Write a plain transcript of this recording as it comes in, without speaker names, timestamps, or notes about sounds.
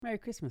Merry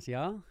Christmas,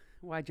 y'all.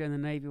 Why join the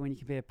Navy when you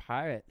can be a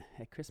pirate,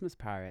 a Christmas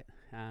pirate?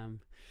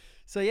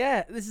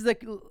 This is a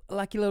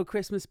lucky little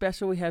Christmas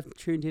special we have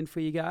tuned in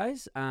for you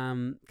guys,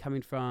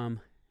 coming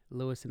from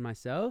Lewis and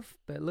myself.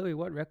 But Louis,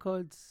 what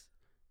records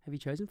have you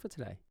chosen for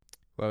today?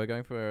 Well, we're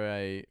going for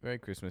a very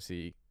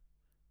Christmassy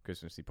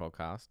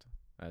podcast,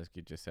 as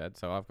you just said.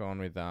 So I've gone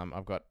with,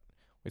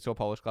 we saw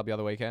Polish Club the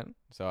other weekend,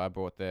 so I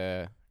brought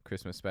their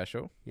Christmas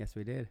special. Yes,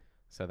 we did.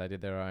 So they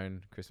did their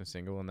own Christmas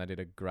single, and they did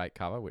a great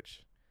cover,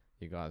 which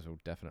you guys will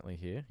definitely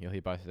hear. You'll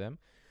hear both of them.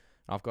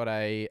 I've got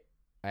a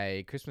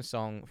Christmas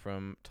song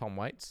from Tom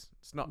Waits.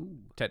 It's not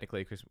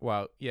technically a Christmas.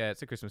 Well, yeah,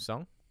 it's a Christmas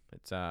song.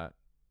 It's got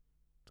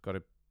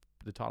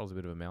the title's a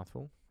bit of a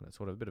mouthful. It's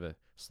sort of a bit of a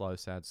slow,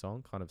 sad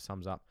song. Kind of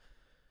sums up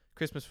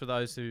Christmas for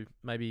those who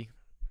maybe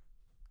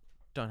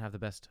don't have the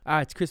best.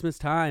 It's Christmas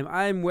time.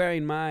 I'm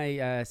wearing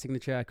my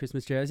signature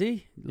Christmas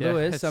jersey. Yeah,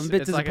 Lewis, I'm a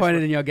bit disappointed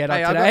like in your get-up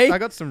hey, today. I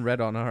got some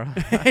red on, all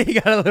right. You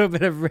got a little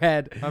bit of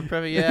red. I'm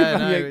probably, yeah,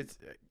 no,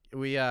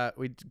 we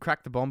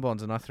cracked the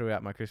bonbons and I threw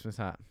out my Christmas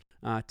hat.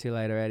 Too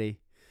late already.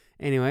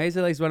 Anyways,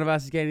 at least one of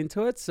us is getting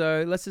into it,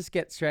 so let's just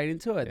get straight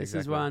into it. Yeah, this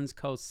exactly. one's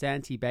called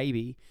Santy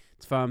Baby.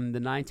 It's from the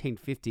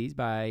 1950s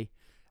by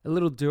a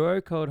little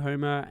duo called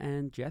Homer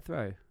and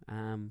Jethro.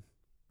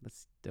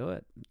 Let's do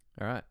it.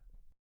 All right.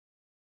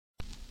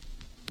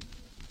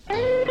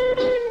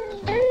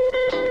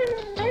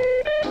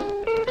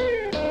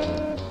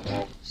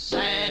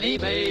 Santy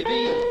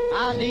baby,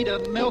 I need a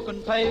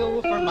milking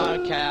pail for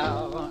my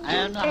cow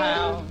and a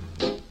hound.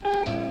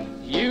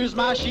 Use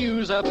my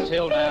shoes up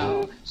till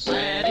now,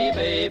 Santy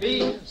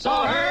baby, so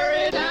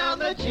hurry down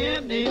the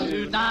chimney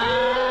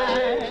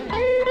tonight.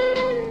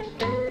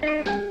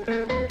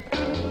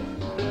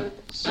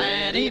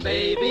 Santy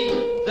baby,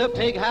 the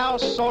pig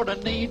house sorta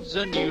needs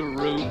a new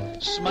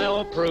roof,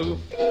 smell proof,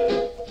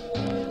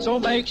 so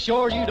make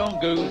sure you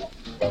don't goof.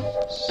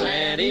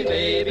 Santy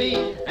baby,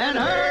 and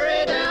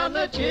hurry down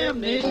the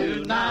chimney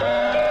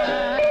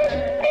tonight.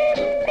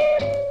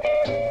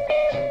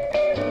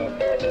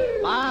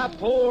 My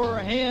poor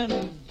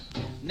hen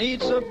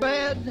needs a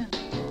bed.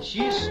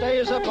 She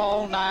stays up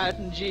all night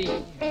and gee,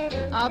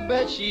 I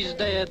bet she's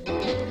dead.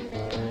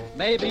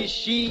 Maybe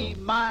she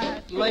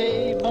might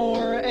lay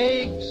more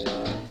eggs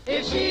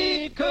if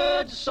she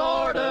could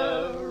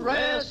sorta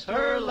rest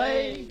her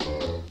legs.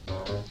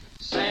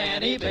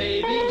 Santy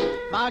baby,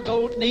 my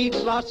goat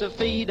needs lots of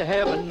feed,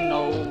 heaven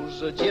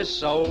knows, just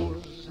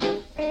so's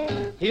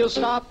he'll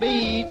stop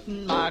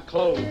eating my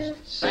clothes.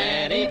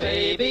 Santy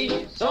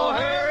baby, so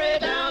hurry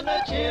down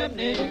the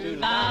chimney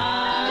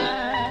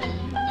tonight.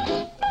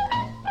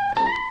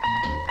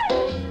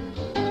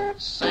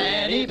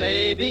 Santy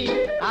baby,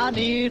 I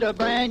need a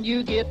brand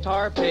new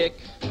guitar pick.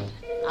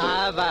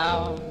 I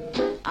vow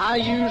I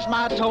used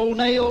my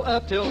toenail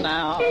up till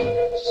now.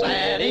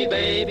 Santy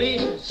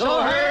baby,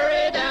 so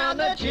hurry down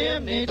the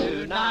chimney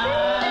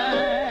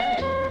tonight.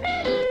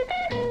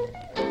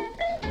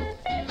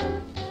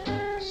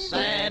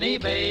 Santy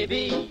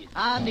baby,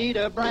 I need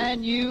a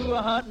brand new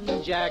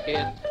hunting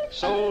jacket.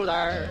 So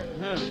there,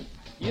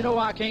 you know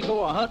I can't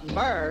go a hunting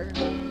bear.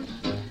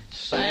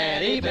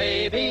 Santy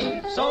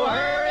baby, so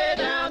hurry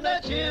down the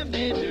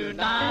chimney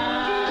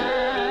tonight.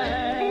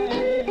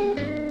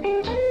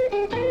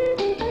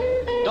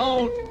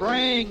 Don't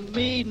bring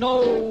me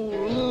no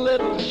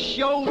little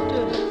shoat,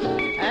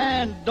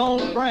 and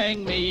don't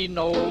bring me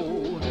no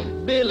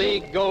billy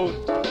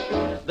goat.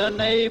 The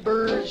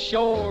neighbors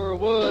sure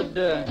would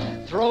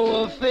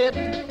throw a fit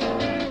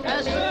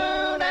as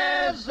soon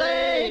as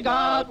they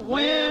got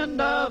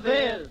wind of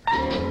it.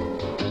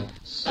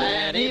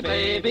 Santy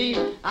baby,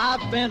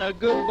 I've been a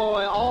good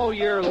boy all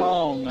year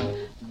long.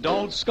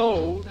 Don't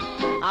scold,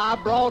 I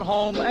brought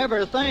home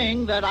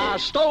everything that I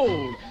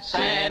stole.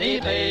 Santy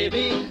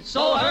baby,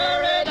 so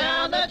hurry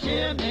down the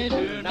chimney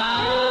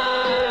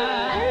tonight.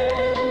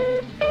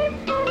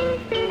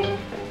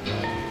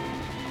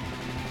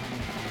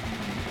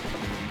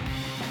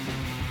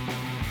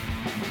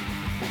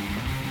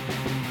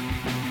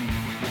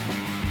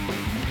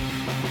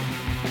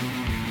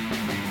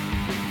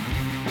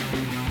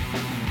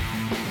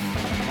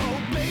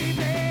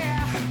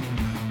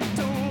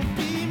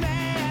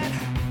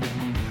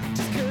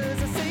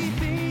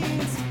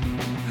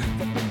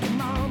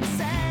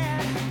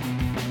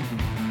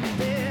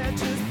 They're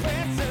just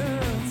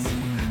presents,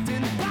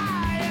 didn't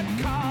buy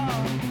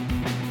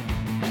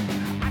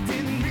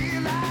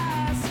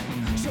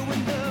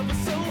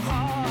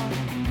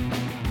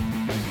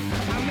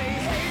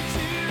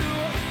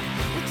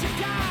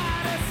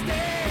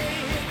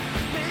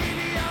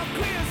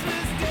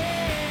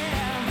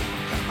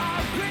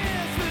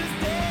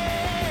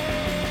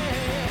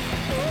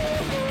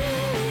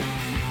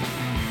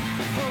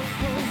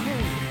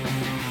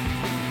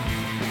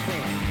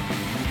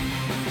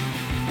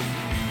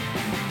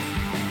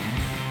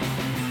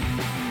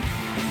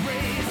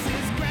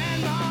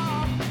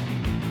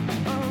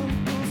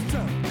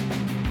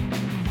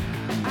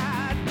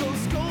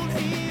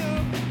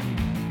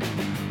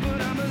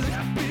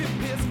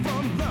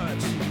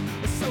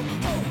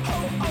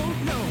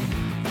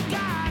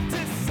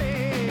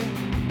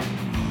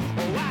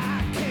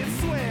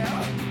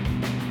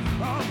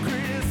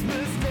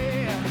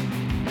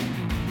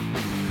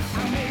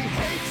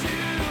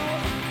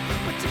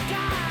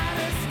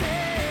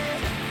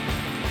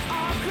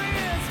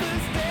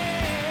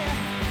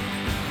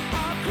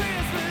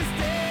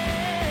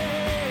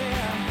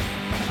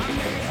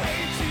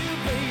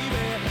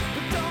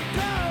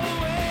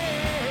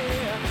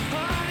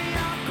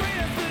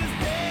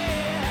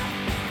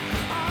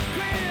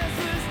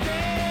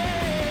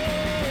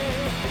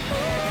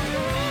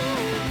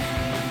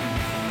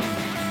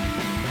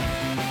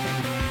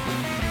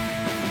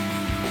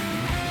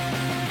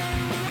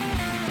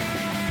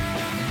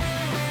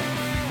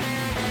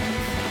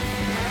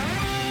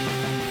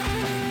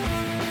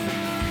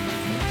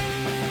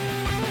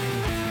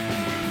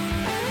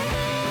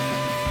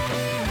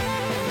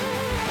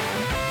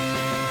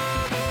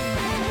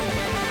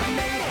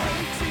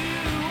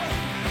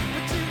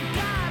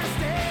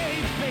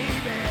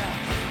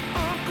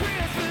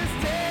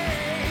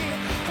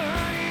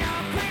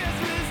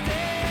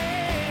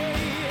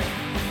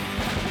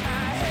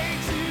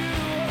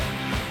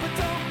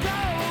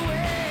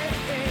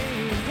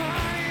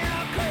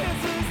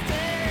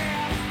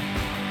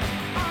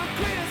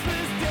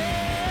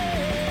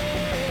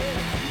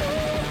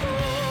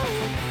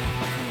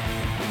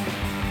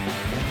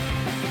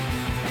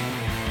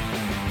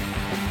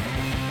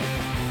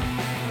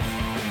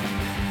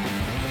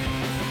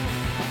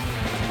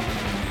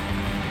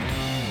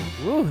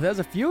Oh, there was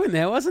a few in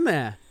there, wasn't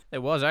there? It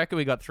was. I reckon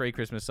we got 3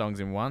 Christmas songs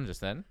in one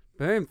just then.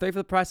 Boom, 3 for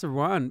the price of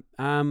 1.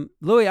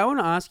 Louis, I want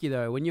to ask you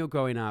though, when you were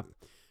growing up,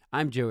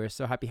 I'm Jewish,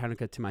 so happy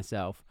Hanukkah to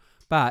myself.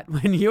 But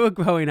when you were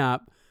growing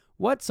up,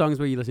 what songs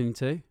were you listening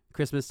to?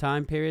 Christmas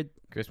time period?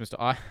 Christmas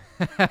time.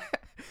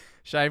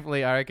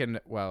 Shamefully, I reckon.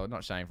 Well,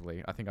 not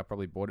shamefully. I think I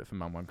probably bought it for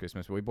Mum one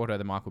Christmas, but we bought her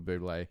the Michael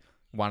Bublé,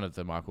 one of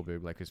the Michael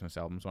Bublé Christmas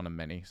albums, one of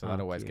many. So that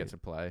always gets a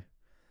play.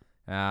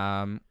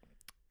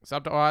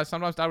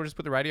 Sometimes Dad would just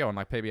put the radio on,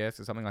 like PBS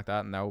or something like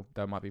that, and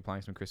they might be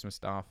playing some Christmas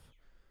stuff.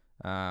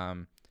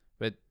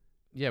 But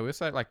yeah, we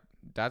also like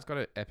Dad's got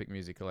an epic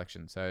music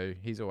collection, so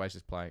he's always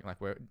just playing like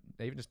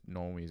even just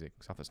normal music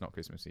stuff that's not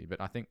Christmassy.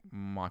 But I think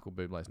Michael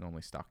Bublé is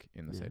normally stuck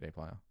in the CD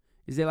player.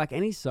 Is there like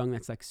any song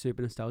that's like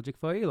super nostalgic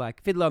for you?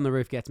 Like Fiddler on the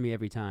Roof gets me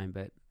every time,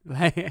 but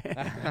like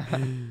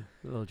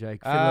little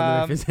joke. Fiddler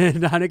on the Roof is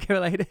Hanukkah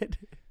related.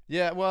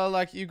 Yeah, well,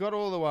 like you got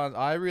all the ones.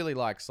 I really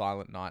like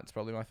Silent Night. It's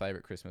probably my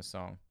favorite Christmas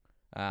song.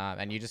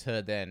 And you just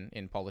heard then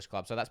in Polish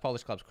Club. So that's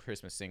Polish Club's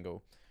Christmas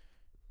single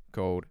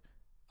called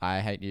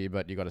I Hate You,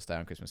 But You Gotta Stay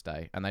on Christmas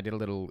Day. And they did a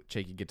little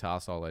cheeky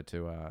guitar solo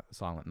to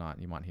Silent Night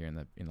you might hear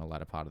in the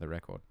latter part of the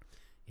record.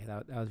 Yeah,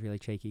 that was really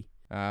cheeky.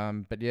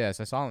 But yeah,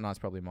 so Silent Night's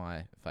probably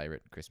my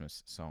favorite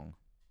Christmas song.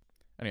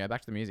 Anyway,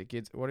 back to the music,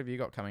 kids. What have you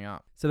got coming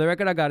up? So the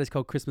record I got is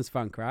called Christmas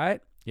Funk,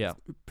 right? Yeah.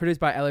 It's produced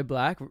by Aloe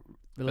Black. For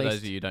those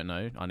of you who don't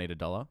know, I Need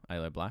 $1,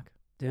 Aloe Black.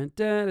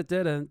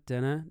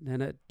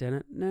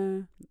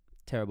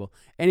 Terrible.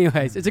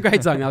 Anyways, it's a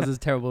great song. That was a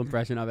terrible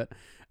impression of it.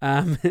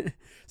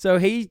 So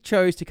he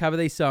chose to cover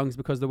these songs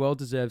because the world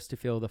deserves to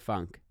feel the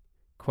funk,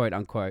 quote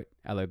unquote,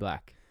 Aloe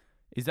Black.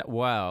 Is that the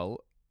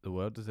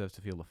world deserves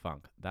to feel the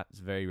funk? That's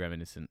very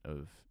reminiscent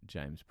of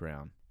James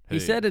Brown. He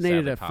said it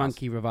needed a passed.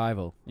 funky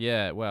revival.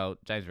 Yeah, well,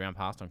 James Brown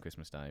passed on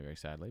Christmas Day, very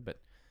sadly.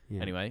 But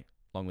anyway,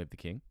 long live the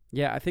king.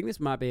 Yeah, I think this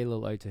might be a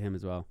little ode to him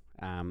as well.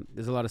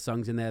 There's a lot of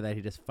songs in there that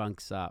he just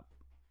funks up,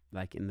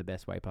 like in the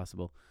best way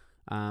possible.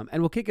 And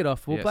we'll kick it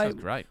off. Sounds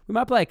great. We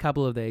might play a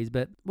couple of these,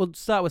 but we'll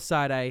start with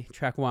side A,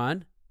 track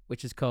 1,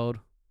 which is called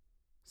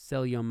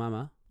Sell Your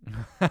Mama.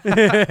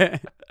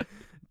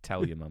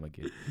 Tell your mama,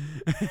 kid.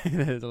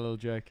 There's a little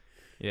joke.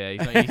 Yeah,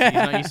 he's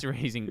not used to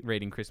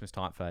reading Christmas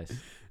typeface.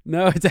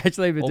 No, it's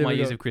actually a bit All difficult. my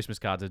years of Christmas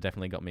cards have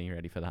definitely got me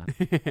ready for that.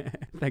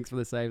 Thanks for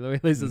the save, Louis.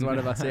 At least there's one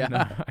of us here.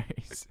 No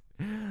worries.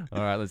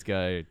 All right, let's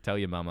go. Tell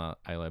Your Mama,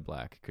 Aloe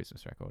Black,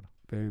 Christmas record.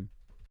 Boom.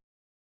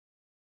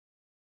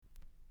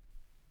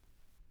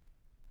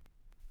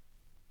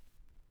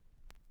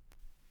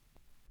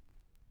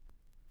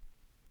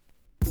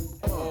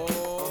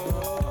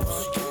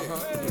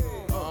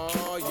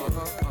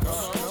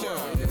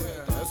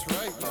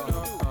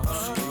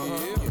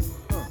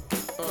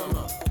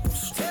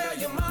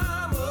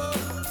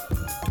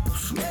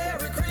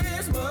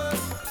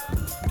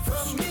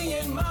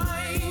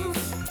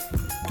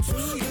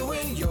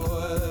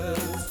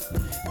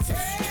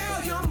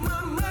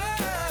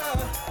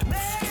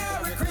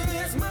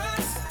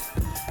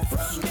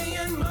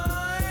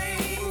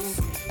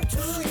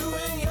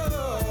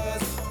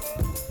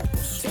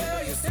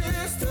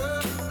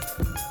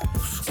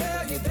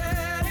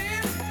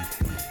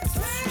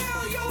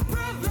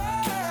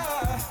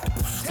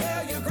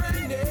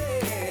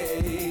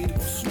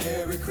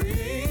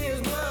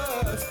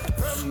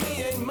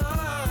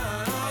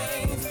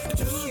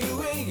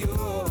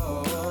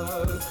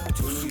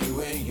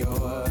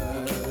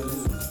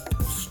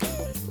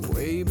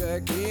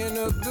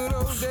 Good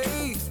old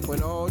days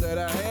when all that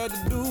I had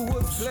to do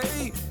was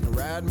play and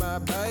ride my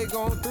bike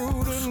on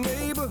through the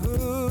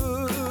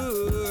neighborhood.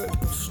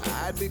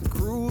 I'd be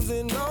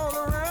cruising all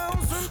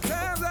around.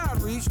 Sometimes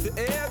I'd reach the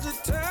edge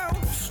of town.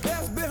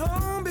 Best be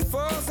home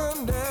before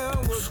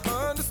sundown was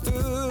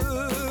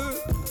understood.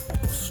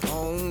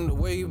 On the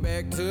way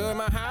back to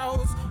my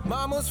house,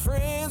 mama's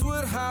friends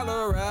would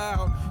holler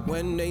out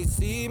when they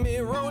see me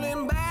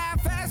rolling by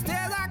fast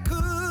as I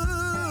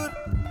could.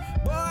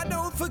 But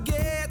don't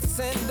forget to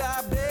send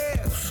our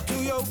best to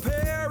your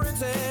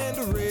parents and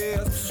the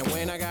rest. And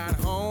when I got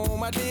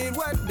home, I did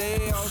what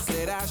they all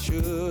said I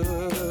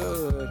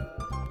should.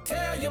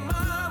 Tell your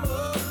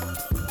mama,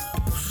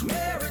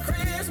 Merry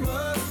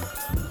Christmas,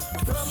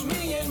 from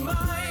me and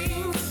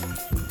mine,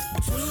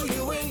 to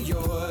you and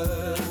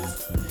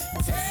yours.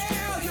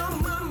 Tell your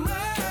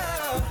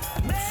mama,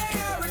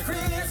 Merry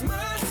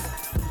Christmas,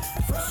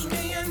 from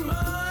me and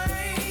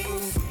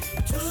mine,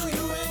 to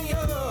you and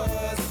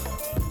yours.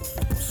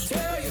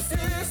 Tell your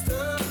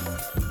sister,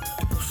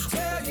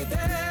 tell your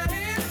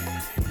daddy,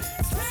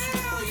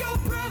 tell your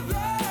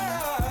brother,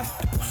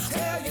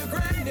 tell your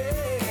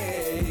granddad.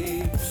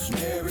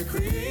 Merry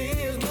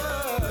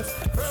Christmas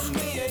from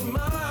me and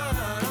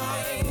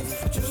mine,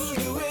 to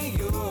you and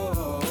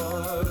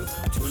yours,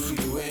 to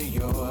you and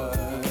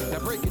yours. Now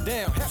break it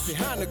down, Happy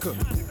Hanukkah.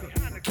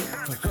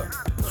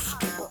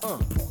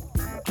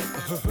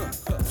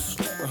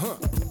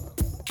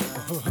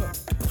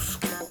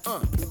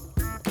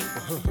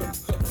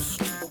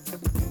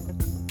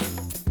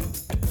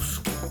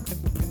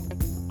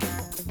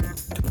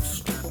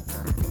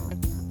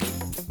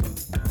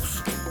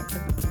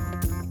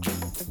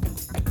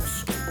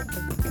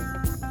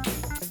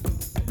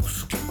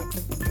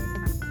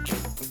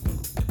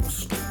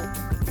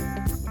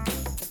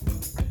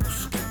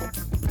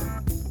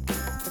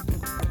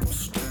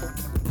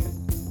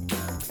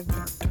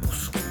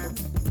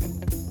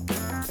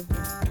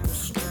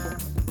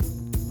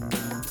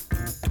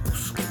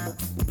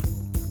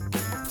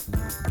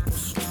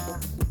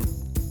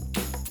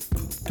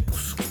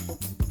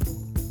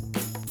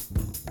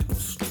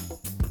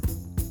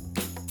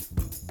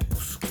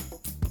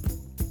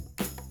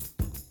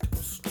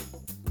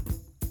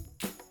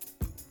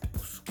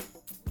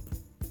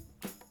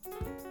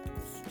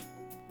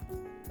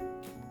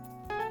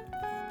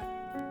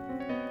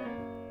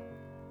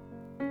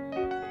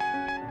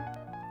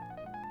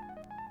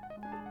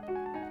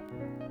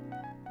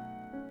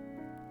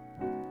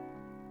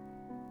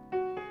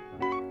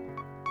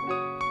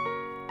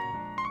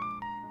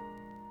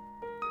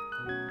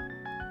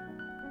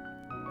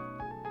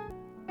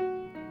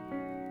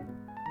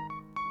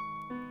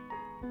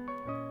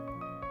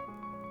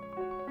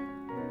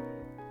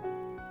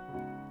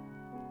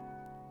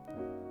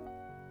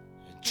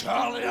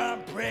 Charlie,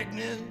 I'm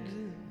pregnant,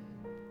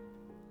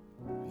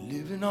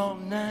 living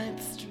on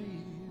 9th Street,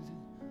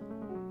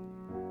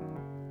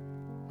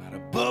 right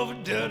above a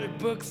dirty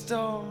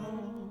bookstore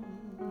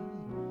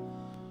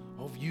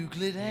off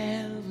Euclid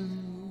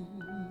Avenue.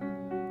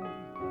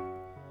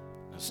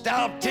 I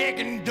stopped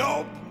taking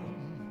dope,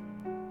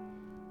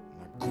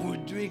 I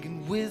quit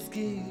drinking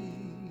whiskey.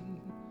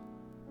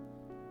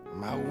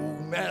 My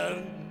old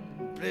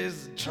man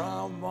plays the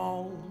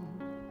trombone,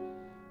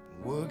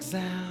 works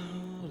out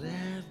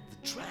at the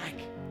track.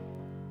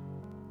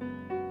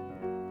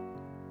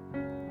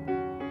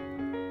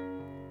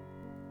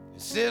 He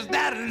says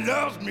that he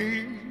loves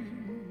me,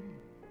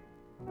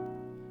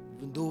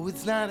 even though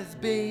it's not his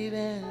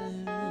baby.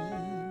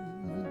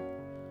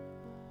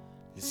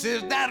 He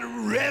says that he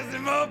raised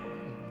him up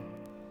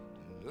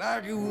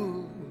like he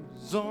was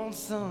his own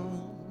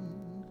son.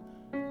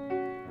 He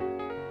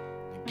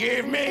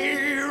gave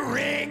me a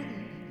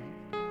ring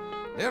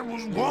that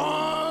was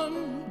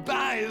worn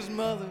by his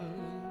mother.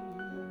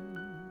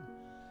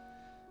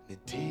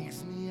 It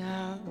takes me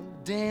out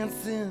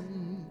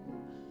dancing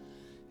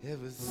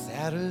every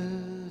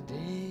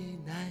Saturday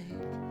night.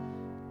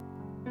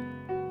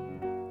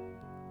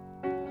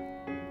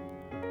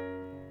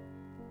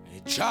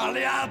 Hey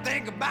Charlie, I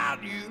think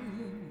about you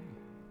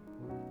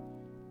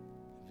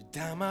every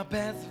time I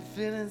pass the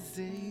filling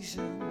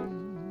station.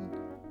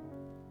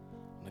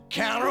 On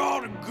account of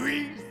all the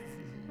grease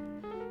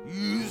you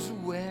used to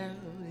wear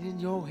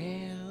in your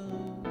hair.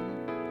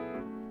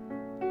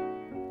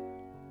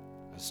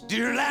 I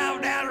still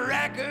have that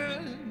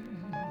record,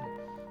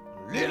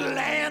 Little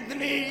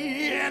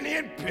Anthony and the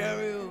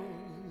Imperials.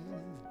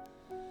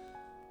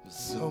 But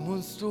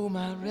someone stole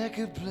my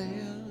record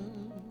player.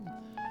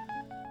 Oh,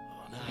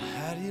 now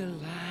how do you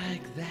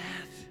like that?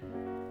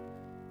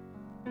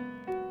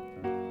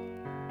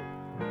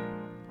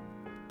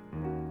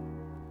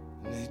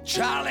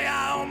 Charlie,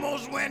 I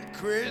almost went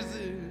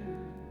crazy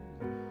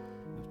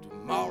after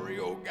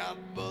Mario got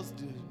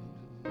busted.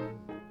 I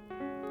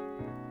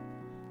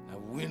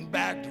went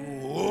back to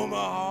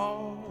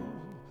Omaha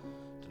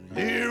to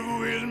live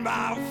with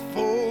my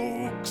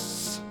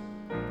folks.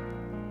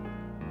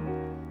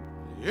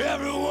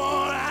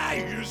 Everyone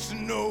I used to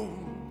know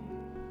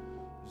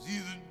was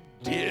either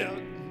dead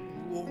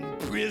or in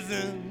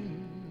prison.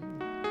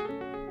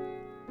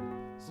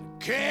 So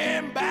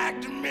came back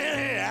to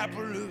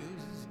Minneapolis.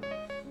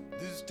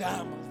 This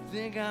time I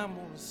think I'm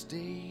gonna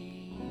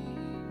stay.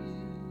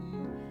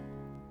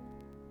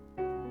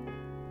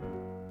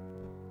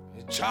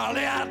 Hey,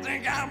 Charlie, I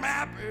think I'm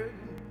happy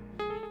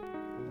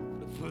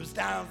for the first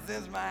time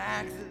since my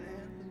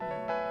accident.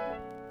 I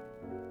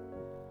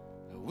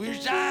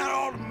wish I had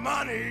all the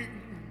money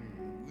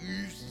we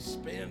used to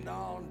spend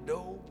on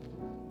dope.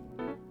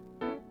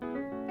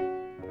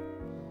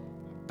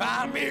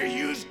 Buy me a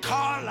used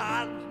car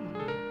lot,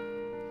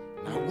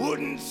 and I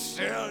wouldn't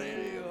sell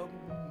any of them.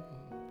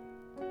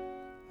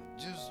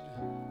 Just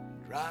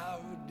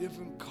drive a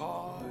different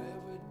car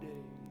every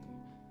day,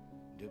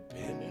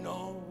 depending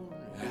on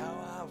how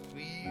I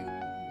feel.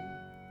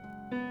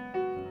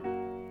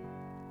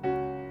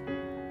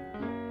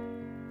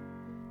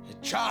 Hey,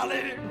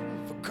 Charlie,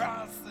 for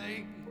Christ's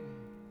sake,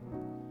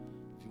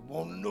 if you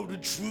want to know the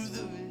truth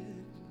of it,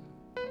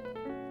 I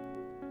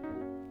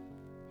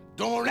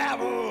don't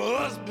have a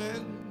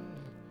husband.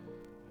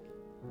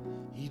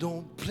 He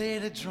don't play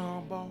the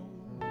trombone.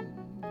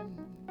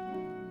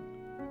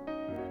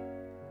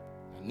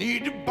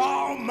 Need to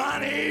borrow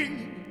money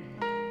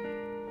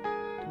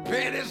to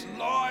pay this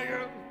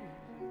lawyer,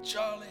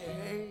 Charlie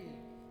Hay.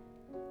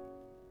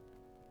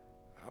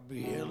 I'll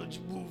be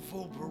eligible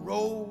for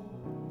parole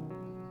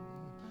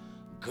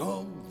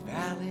come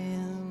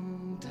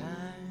Valentine's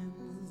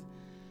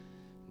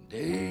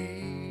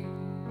Day.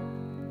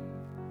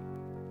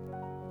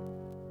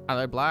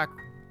 Hello, Black.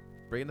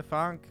 Bring the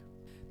funk.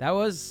 That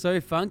was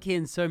so funky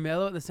and so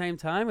mellow at the same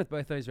time with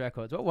both those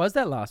records. What was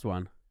that last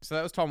one? So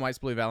that was Tom Waits'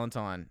 Blue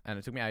Valentine, and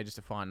it took me ages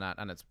to find that,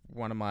 and it's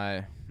one of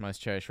my most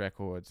cherished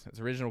records. It's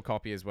an original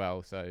copy as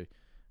well, so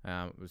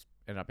it was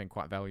ended up being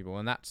quite valuable.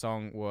 And that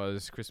song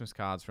was Christmas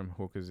Cards from a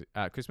Hooker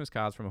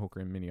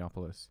in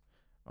Minneapolis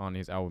on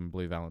his album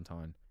Blue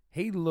Valentine.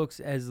 He looks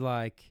as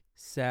like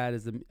sad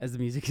as the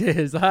music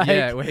is. Like,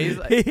 Yeah, well, he's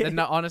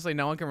honestly,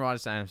 no one can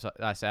write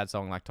a sad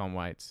song like Tom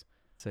Waits.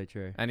 So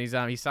true. And he's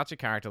such a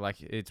character. Like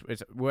it's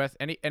worth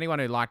anyone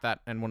who liked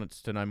that and wanted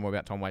to know more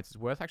about Tom Waits. It's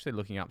worth actually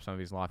looking up some of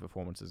his live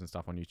performances and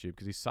stuff on YouTube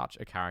because he's such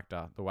a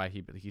character. The way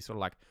he sort of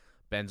like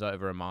bends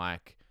over a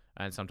mic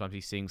and sometimes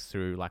he sings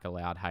through like a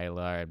loud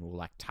halo and will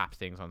like tap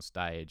things on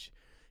stage.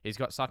 He's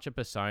got such a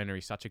persona.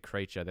 He's such a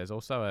creature. There's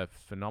also a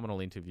phenomenal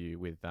interview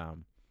with I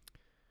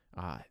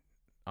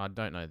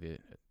don't know the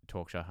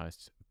talk show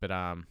host, but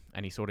and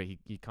he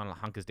kind of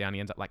hunkers down.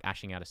 He ends up like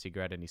ashing out a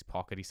cigarette in his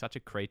pocket. He's such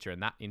a creature. In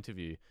that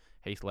interview,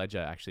 Heath Ledger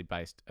actually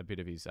based a bit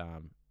of his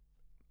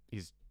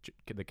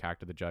the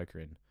character the Joker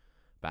in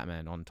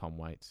Batman on Tom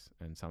Waits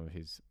and some of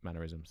his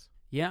mannerisms.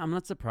 Yeah, I'm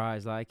not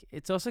surprised. Like,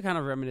 it's also kind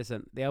of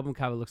reminiscent. The album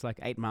cover looks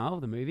like 8 Mile,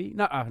 the movie.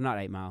 Not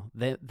 8 Mile.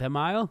 The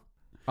Mile.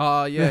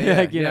 Oh yeah, yeah,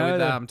 Like, you yeah, know, with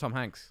the- Tom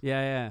Hanks.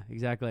 Yeah,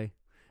 exactly.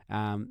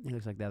 He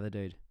looks like the other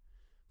dude.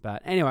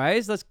 But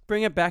anyways, let's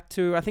bring it back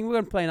to. I think we're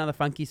gonna play another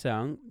funky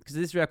song because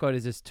this record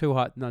is just too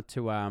hot not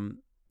to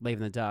leave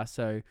in the dust.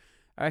 So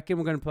I reckon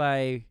we're gonna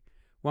play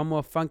one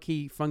more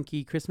funky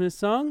Christmas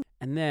song,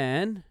 and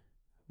then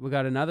we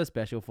got another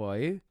special for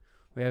you.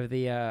 We have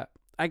the.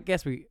 I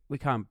guess we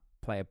can't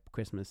play a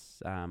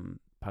Christmas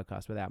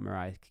podcast without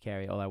Mariah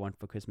Carey. All I Want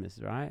for Christmas,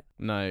 right?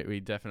 No, we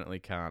definitely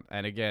can't.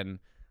 And again,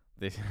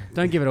 this.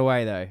 Don't give it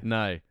away though.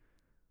 No.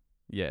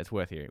 Yeah, it's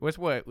worth hearing. It's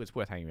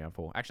worth hanging around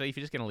for. Actually, if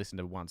you're just going to listen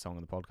to one song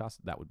on the podcast,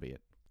 that would be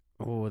it.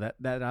 Oh, that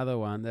other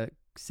one, that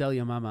Sell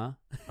Your Mama,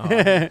 Oh.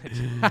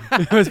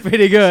 it was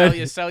pretty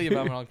good. Sell your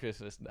mama on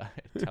Christmas. No,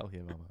 tell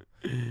your mama.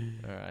 All right,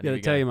 Yeah, here the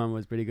we Tell go. Your Mama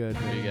was pretty good.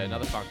 Here we go.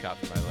 Another funk cut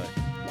from Molo.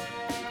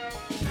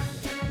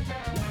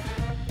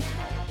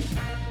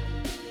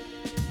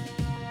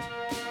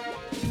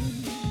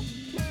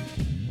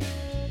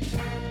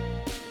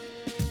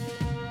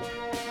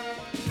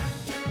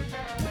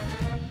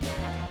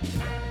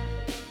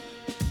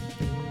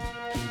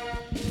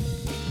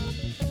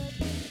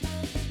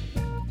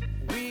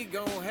 We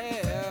gon'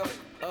 have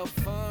a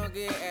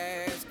funky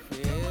ass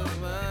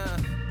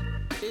Christmas.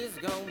 It's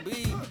gon'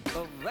 be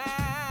a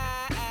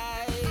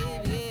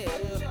vibe,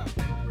 yeah.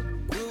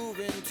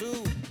 Grooving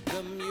to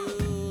the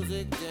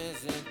music,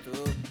 dancing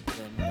through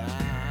the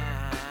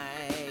night.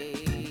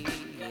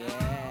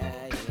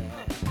 Yeah.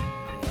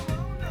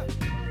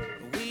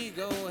 We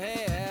gon'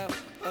 have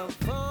a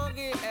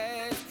funky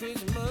ass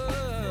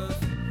Christmas.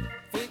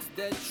 Fix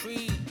that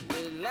tree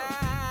with lights.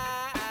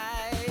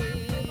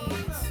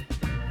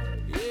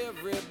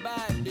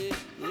 Everybody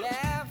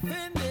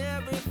laughing,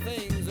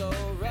 everything's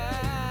alright.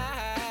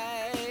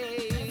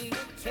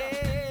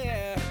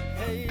 Yeah,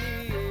 hey,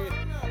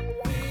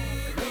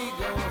 we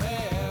gon'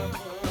 have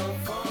a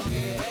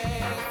funky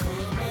ass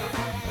Christmas.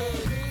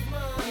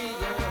 Hey, we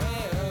gon'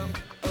 have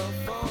a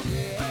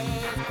funky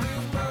ass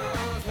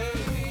Christmas.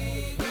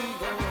 Hey, we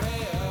gon'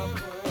 have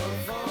a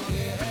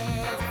funky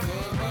ass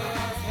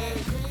Christmas. Hey,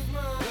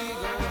 we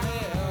gon'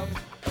 have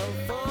a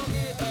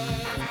funky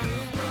ass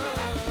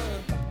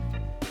Christmas.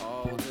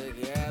 All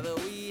together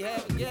we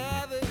have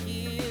gathered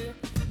here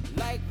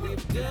like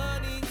we've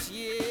done each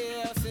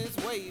year since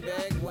way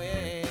back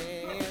when.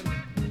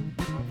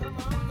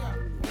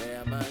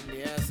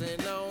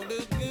 Reminiscing on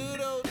the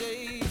good old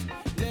days.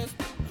 Let's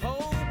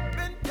hope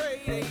and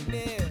pray they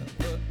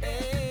never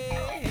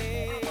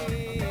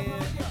end.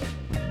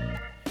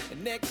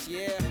 And next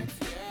year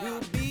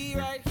we'll be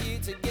right here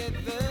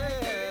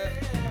together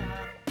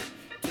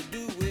to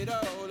do it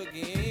all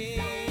again.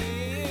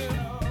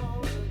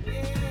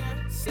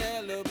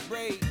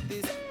 Celebrate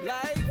this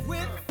life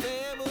with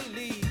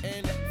family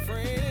and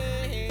friends.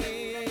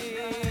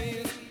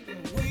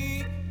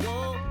 We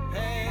gon'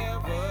 have a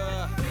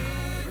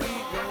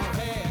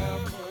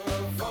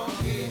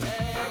funky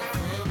ass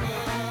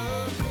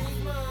Christmas.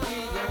 We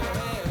gon'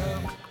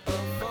 have a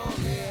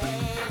funky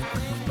ass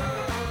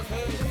Christmas.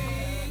 Hey,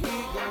 we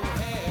gon'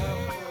 have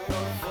a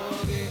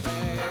funky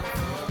ass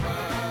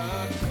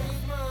Christmas.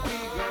 We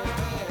gon'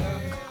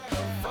 have a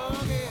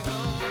funky,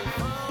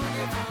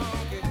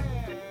 funky.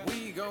 We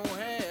gon'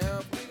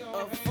 have a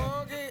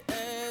funky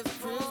ass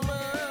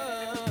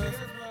Christmas.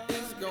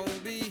 It's gon'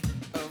 be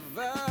a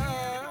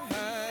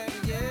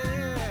vibe,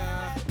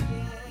 yeah.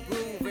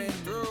 Grooving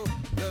through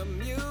the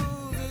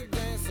music,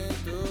 dancing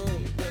through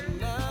the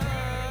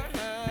night.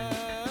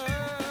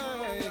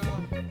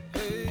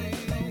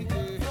 Hey,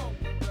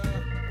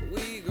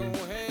 we gon'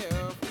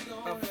 have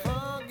a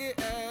funky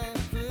ass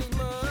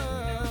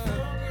Christmas.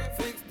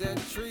 Fix that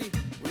tree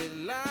with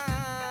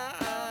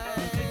lights,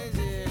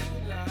 yeah.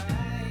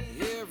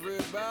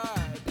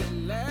 Everybody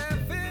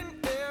laughing,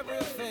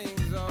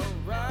 everything's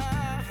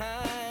alright.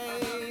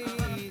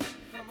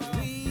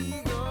 We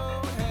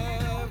gon' have a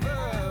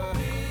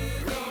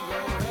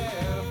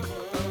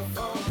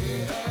funky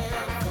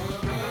ass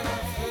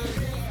Christmas.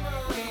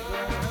 We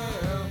gon'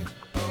 have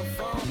a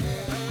funky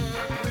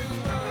ass Christmas. We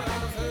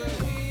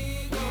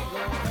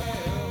gon'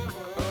 have a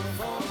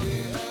funky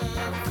ass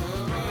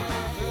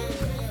Christmas.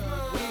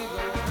 We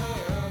gon'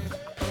 have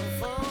a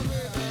funky ass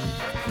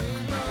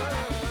Christmas.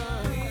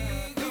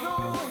 We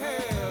gon'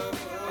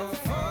 have a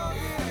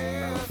funky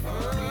ass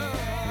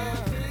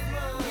Christmas.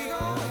 We gon'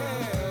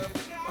 have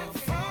a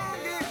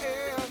funky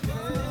ass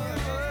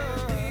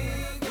Christmas.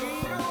 We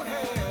gon'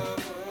 have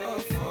a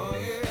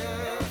funky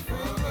ass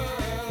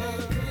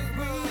Christmas.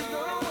 We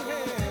gon'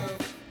 have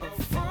a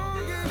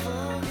funky,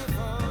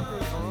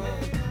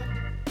 funky.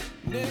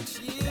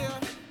 Next year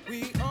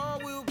we all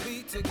will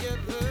be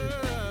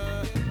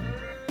together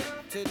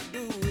to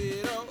do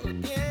it all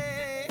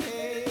again.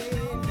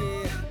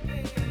 Yeah.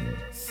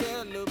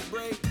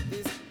 Celebrate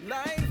this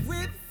life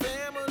with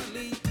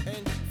family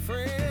and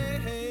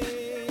friends.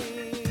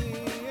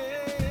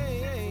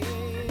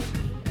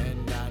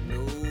 And I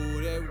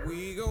know that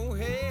we gon'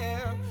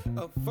 have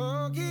a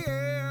funky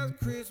ass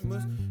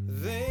Christmas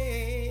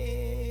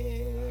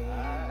then. I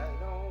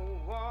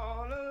don't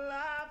want a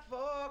lot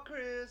for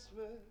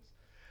Christmas.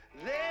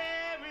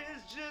 There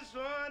is just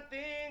one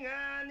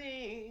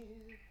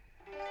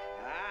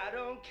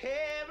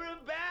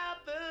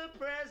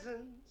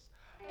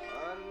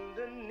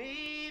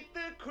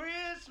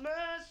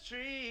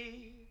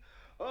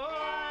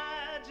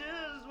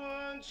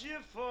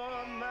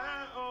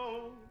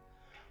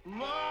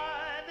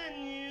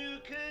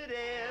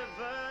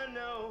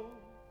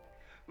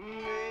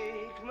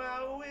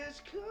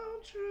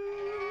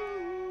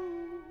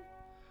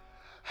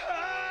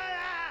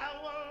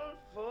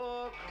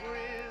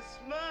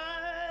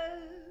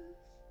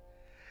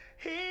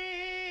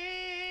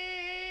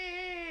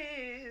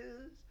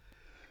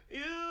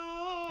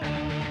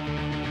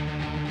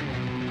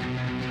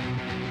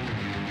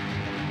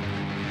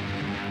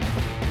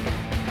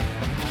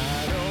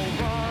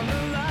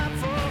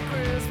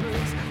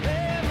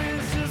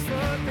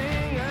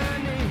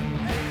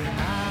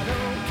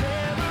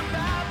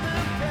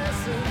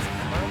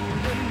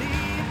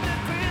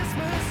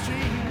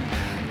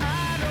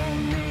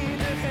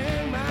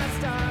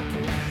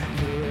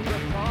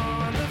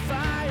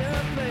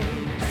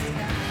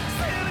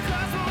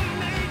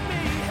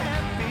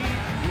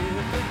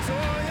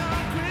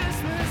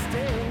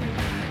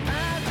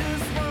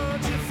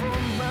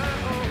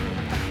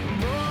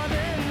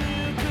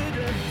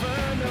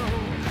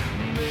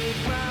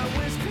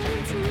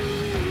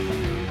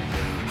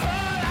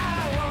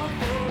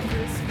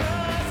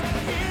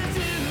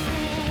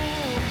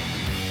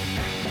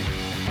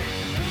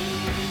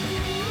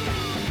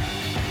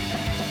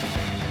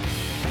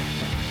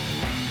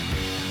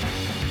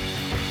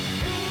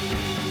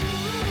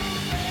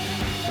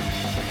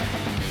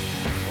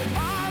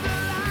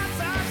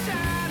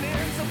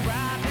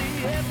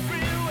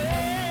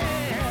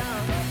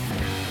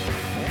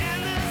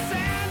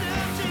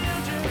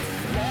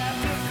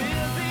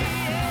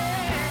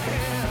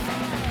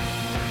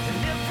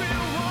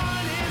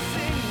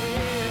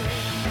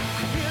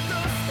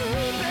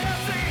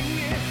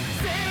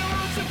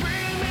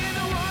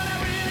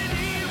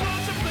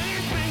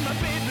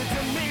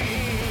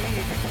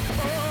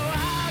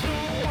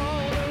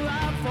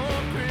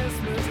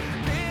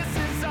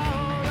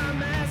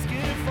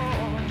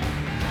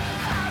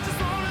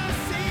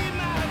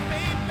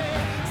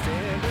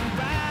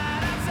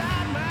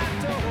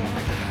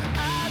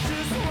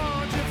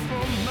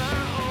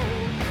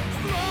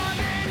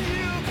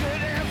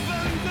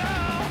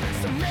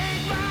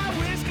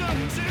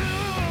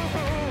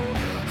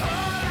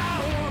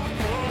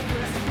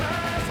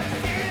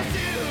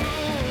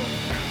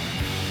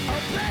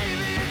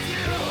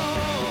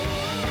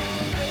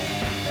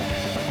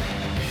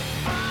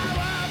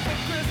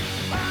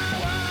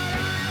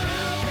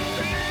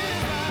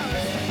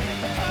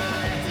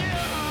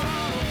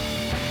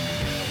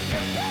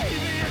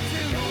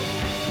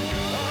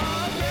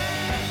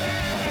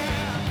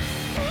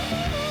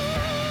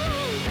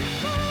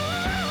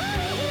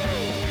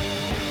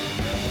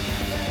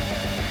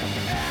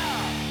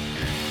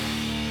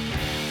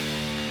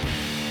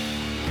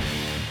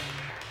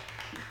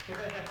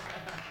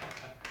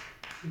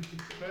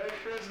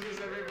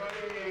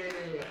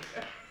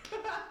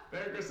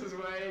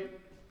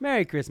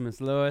Merry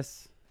Christmas,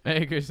 Lewis.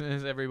 Merry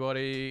Christmas,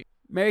 everybody.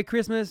 Merry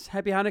Christmas,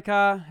 Happy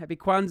Hanukkah, Happy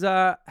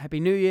Kwanzaa, Happy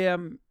New Year,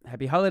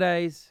 Happy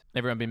Holidays.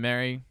 Everyone be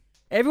merry.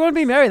 Everyone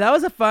be merry. That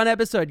was a fun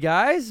episode,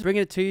 guys.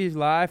 Bringing it to you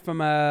live from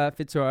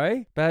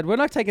Fitzroy. But we're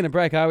not taking a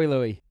break, are we,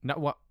 Louis? No,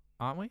 what?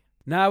 Aren't we?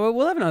 No,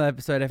 we'll have another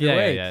episode every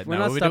week. Yeah. We're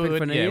not stopping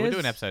for New Year's. Yeah, we'll do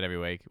an episode every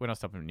week. We're not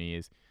stopping for New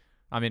Year's.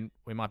 I mean,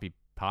 we might be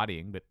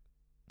partying, but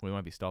we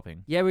won't be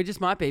stopping. Yeah, we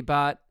just might be.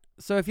 But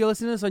so if you're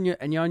listening to us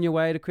and you're on your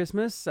way to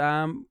Christmas,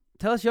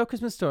 tell us your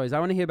Christmas stories. I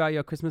want to hear about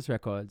your Christmas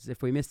records.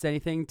 If we missed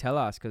anything, tell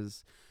us,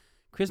 because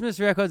Christmas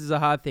records is a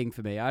hard thing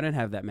for me. I don't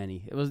have that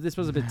many. This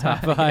was a bit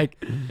tough. Like,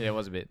 Yeah, it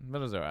was a bit, but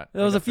it was all right.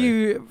 there was a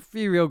few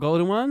real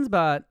golden ones,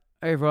 but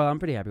overall, I'm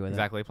pretty happy with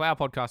Exactly. Play our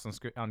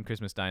podcast on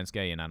Christmas Day and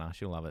scare your nana.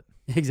 She'll love it.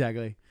 it.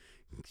 Exactly.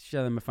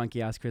 Show them a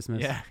funky ass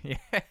Christmas. Yeah.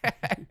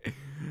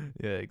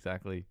 Yeah,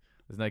 exactly.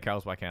 There's no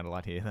carols by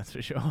candlelight here, that's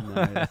for sure.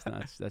 No,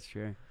 that's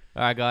true.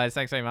 All right, guys.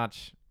 Thanks so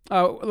much.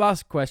 Oh,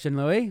 last question,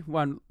 Louis.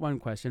 One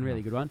question,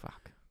 really good one.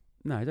 Fuck.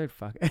 No, don't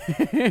fuck.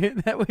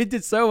 We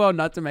did so well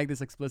not to make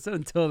this explicit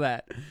until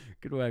that.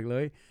 Good work,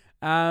 Louis.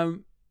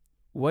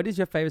 What is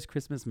your favorite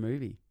Christmas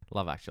movie?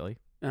 Love Actually.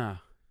 Oh,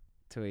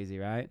 too easy,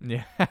 right?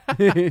 Yeah.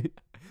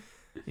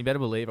 You better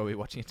believe I'll be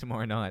watching it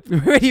tomorrow night.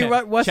 You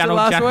watched it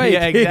last week.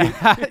 Yeah,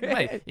 exactly.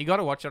 Mate, you got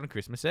to watch it on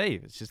Christmas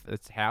Eve.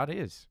 It's how it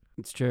is.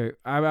 It's true.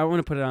 I want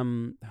to put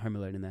Home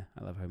Alone in there.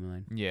 I love Home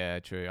Alone. Yeah,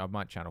 true. I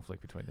might channel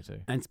flick between the two.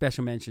 And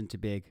special mention to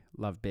Big.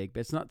 Love Big. But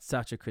it's not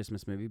such a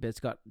Christmas movie, but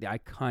it's got the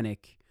iconic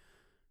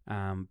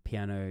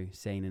piano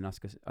scene in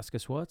Oscar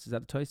Schwartz. Is that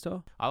the toy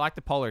store? I like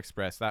the Polar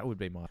Express. That would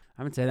be mine.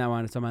 I haven't seen that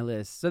one. It's on my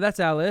list. So that's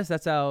our list.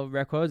 That's our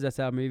records. That's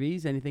our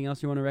movies. Anything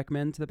else you want to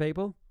recommend to the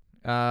people?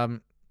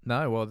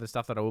 No, well, the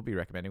stuff that I will be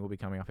recommending will be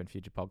coming up in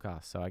future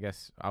podcasts. So I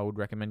guess I would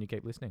recommend you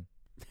keep listening.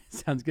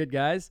 Sounds good,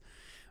 guys.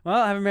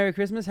 Well, have a Merry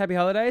Christmas, Happy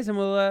Holidays, and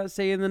we'll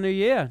see you in the new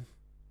year.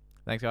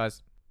 Thanks,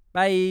 guys.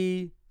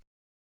 Bye.